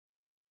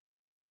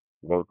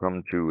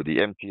Welcome to the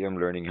MTM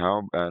Learning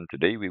Hub, and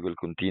today we will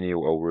continue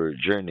our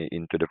journey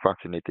into the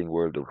fascinating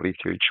world of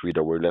research with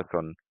our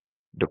lesson,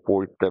 the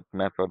four-step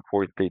method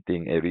for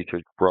stating a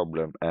research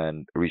problem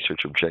and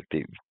research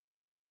objective.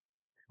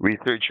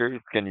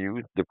 Researchers can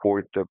use the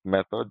four-step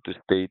method to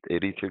state a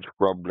research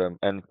problem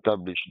and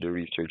establish the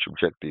research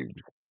objectives.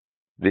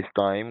 This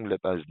time,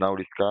 let us now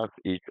discuss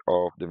each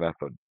of the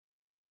methods.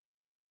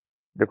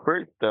 The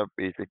first step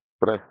is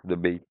express the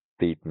base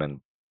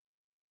statement.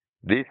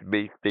 This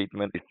base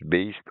statement is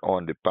based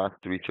on the past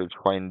research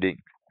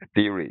findings,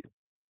 theories,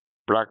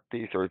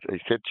 practice, or a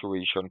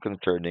situation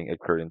concerning a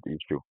current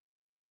issue.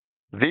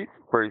 This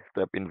first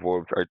step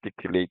involves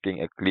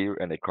articulating a clear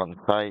and a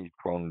concise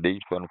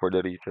foundation for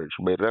the research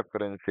by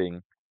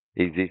referencing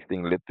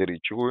existing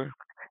literature,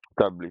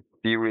 established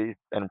theories,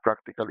 and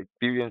practical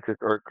experiences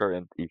or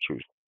current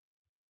issues.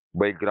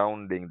 By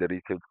grounding the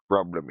research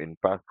problem in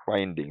past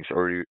findings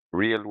or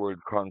real world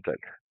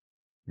context,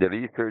 the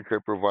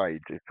researcher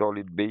provides a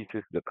solid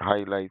basis that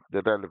highlights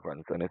the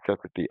relevance and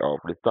necessity of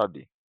the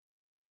study.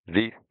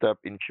 This step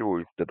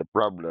ensures that the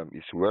problem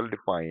is well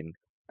defined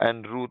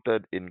and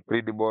rooted in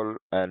credible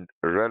and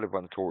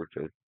relevant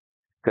sources,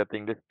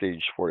 setting the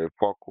stage for a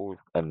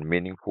focused and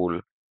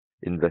meaningful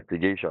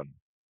investigation.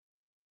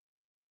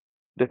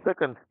 The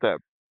second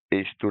step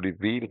is to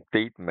reveal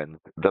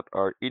statements that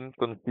are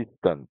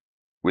inconsistent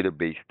with the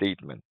base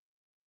statement.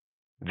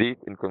 These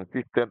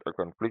inconsistent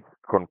or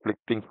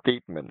conflicting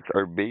statements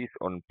are based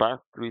on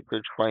past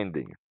research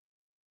findings,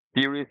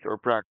 theories, or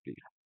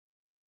practice.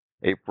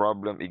 A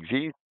problem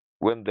exists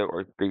when there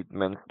are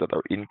statements that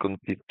are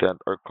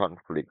inconsistent or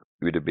conflict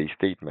with the base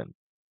statement.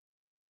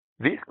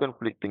 These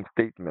conflicting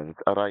statements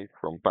arise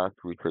from past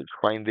research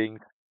findings,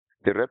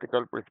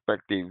 theoretical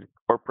perspectives,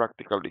 or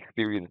practical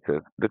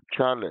experiences that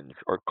challenge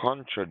or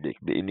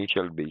contradict the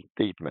initial base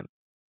statement.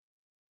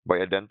 By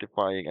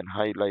identifying and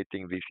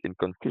highlighting these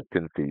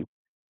inconsistencies,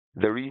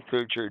 the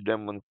researcher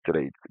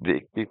demonstrates the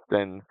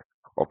existence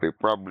of a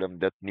problem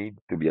that needs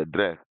to be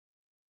addressed.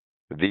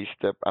 This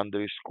step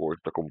underscores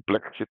the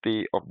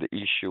complexity of the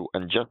issue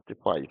and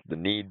justifies the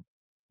need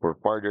for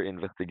further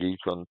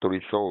investigation to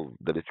resolve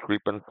the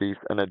discrepancies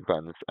and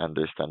advance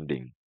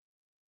understanding.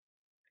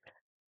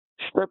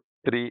 Step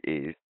 3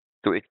 is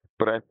to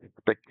express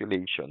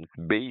speculations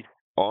based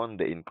on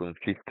the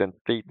inconsistent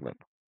statement.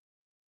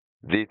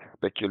 These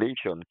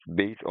speculations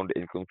based on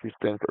the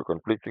inconsistent or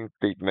conflicting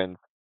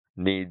statements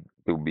need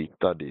to be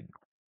studied.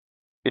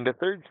 In the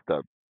third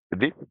step,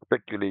 these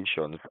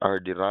speculations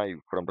are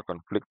derived from the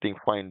conflicting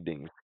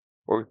findings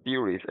or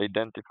theories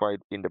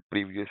identified in the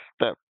previous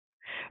step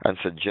and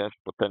suggest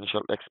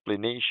potential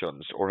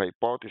explanations or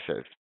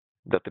hypotheses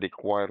that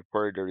require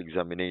further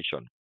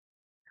examination.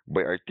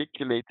 By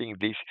articulating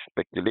these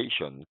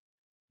speculations,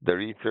 the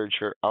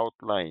researcher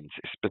outlines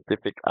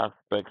specific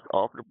aspects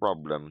of the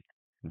problem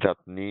that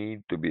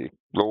need to be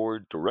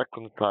explored to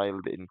reconcile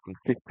the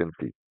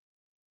inconsistencies,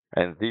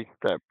 and this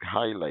step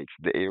highlights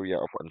the area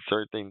of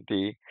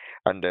uncertainty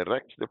and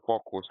directs the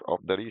focus of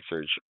the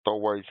research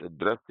towards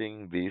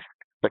addressing these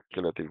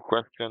speculative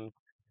questions,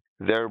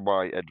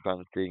 thereby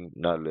advancing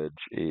knowledge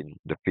in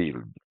the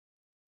field.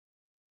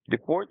 The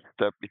fourth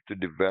step is to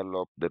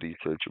develop the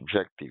research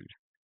objectives.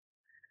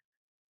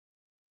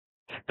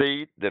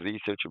 State the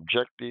research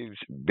objectives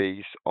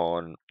based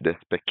on the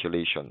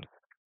speculations.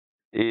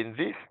 In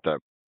this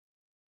step,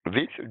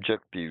 these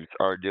objectives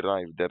are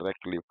derived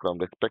directly from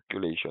the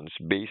speculations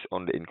based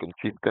on the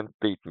inconsistent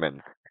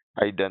statements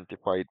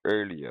identified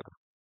earlier.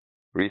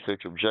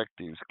 Research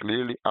objectives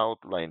clearly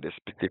outline the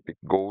specific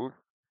goals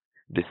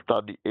the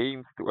study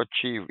aims to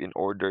achieve in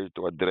order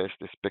to address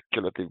the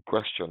speculative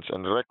questions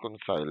and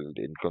reconcile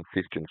the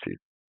inconsistencies.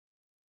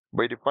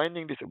 By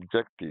defining these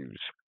objectives,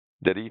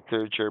 the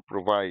researcher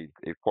provides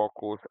a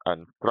focused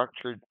and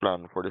structured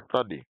plan for the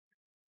study,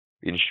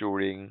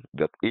 ensuring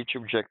that each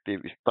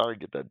objective is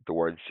targeted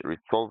towards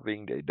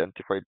resolving the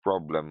identified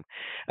problem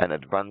and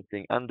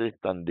advancing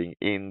understanding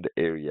in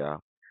the area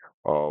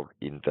of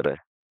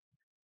interest.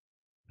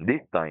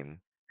 This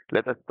time,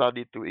 let us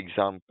study two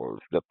examples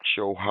that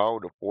show how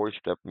the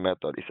four-step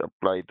method is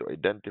applied to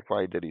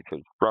identify the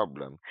research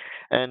problem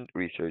and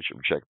research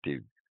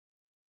objective.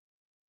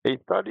 A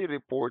study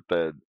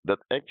reported that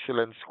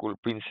excellent school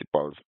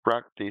principals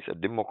practice a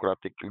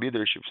democratic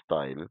leadership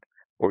style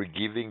or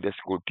giving the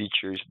school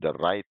teachers the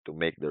right to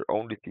make their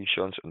own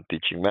decisions on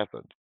teaching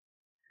methods.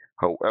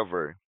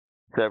 However,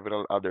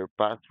 several other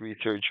past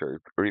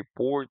researchers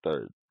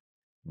reported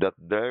that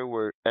there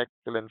were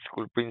excellent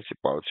school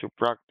principals who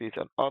practice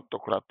an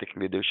autocratic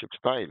leadership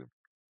style,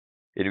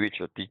 in which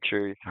the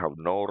teachers have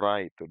no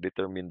right to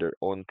determine their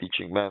own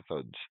teaching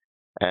methods,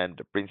 and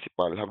the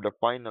principal have the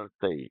final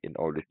say in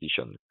all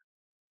decisions.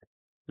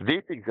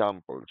 This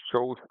example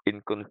shows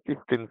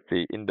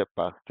inconsistency in the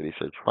past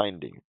research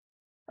findings,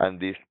 and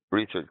this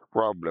research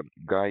problem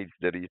guides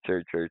the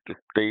researcher to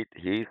state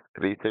his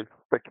research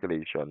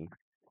speculation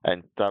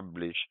and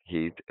establish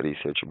his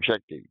research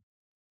objective.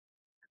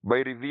 By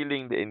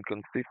revealing the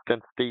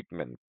inconsistent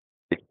statements,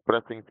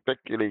 expressing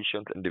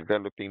speculations, and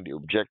developing the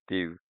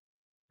objective,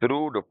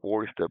 Through the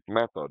four-step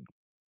method,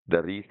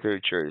 the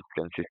researchers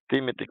can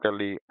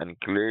systematically and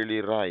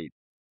clearly write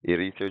a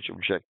research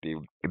objective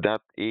that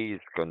is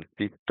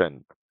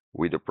consistent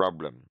with the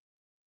problem.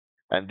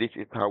 And this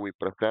is how we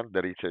present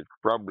the research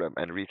problem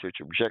and research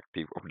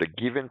objective of the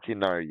given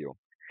scenario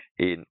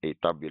in a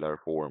tabular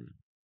form.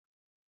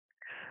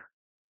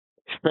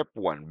 Step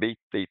 1, base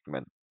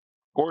statement.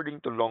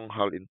 According to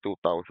Longhall in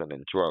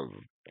 2012,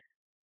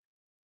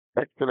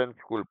 excellent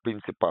school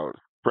principals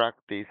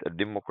practice a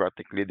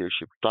democratic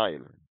leadership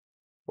style,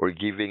 or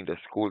giving the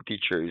school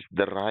teachers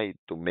the right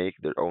to make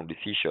their own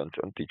decisions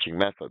on teaching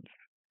methods.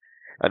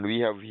 And we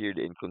have here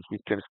the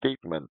inconsistent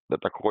statement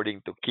that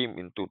according to Kim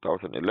in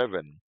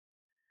 2011,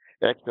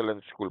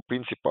 excellent school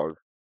principals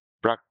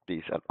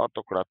practice an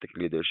autocratic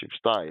leadership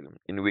style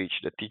in which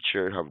the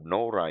teacher have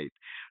no right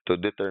to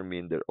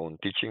determine their own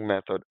teaching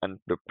method and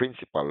the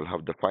principal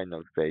have the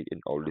final say in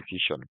all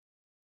decisions.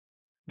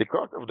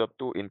 Because of the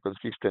two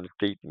inconsistent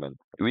statements,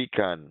 we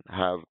can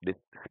have this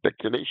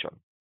speculation.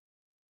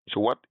 So,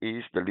 what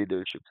is the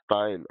leadership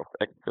style of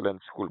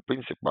excellent school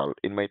principal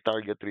in my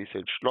target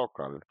research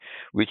local,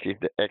 which is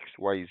the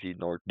XYZ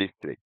North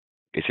District?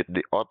 Is it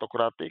the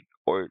autocratic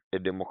or a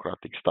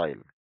democratic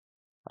style?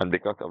 And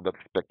because of that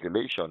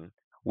speculation,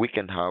 we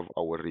can have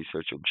our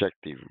research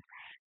objective.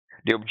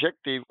 The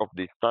objective of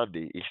this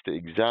study is to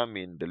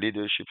examine the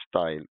leadership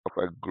style of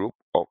a group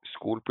of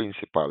school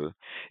principal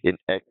in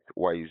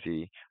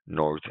XYZ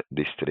North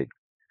District.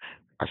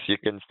 As you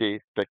can see,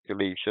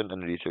 speculation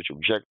and research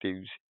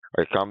objectives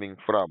are coming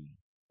from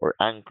or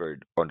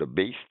anchored on the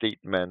base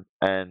statement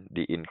and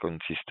the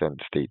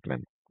inconsistent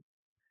statement.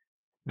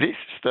 These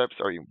steps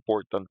are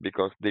important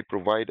because they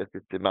provide a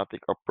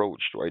systematic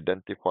approach to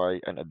identify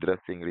and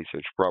addressing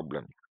research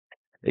problems.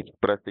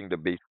 Expressing the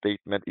base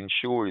statement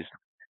ensures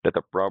that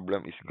a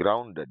problem is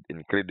grounded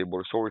in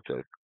credible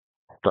sources,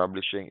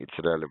 establishing its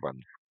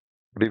relevance.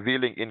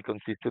 Revealing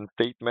inconsistent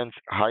statements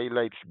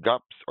highlights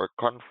gaps or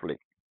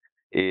conflict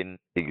in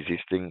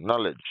existing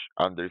knowledge,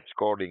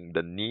 underscoring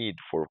the need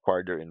for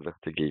further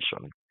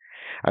investigation.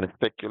 And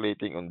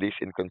speculating on these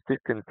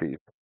inconsistencies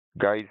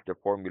guides the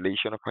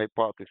formulation of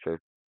hypotheses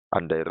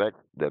and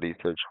directs the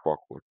research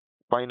focus.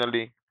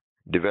 Finally,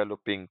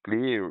 developing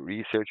clear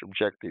research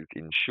objectives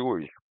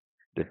ensures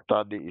the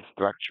study is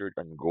structured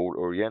and goal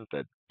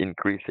oriented,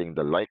 increasing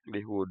the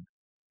likelihood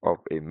of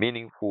a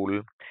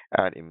meaningful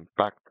and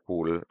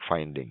impactful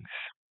findings.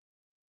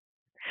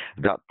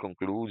 That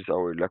concludes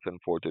our lesson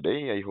for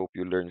today. I hope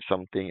you learned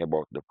something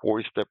about the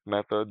four step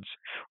methods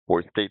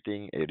for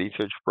stating a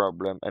research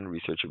problem and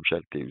research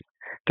objectives.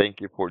 Thank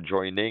you for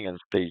joining and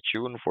stay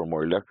tuned for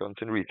more lessons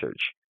in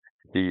research.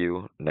 See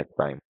you next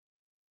time.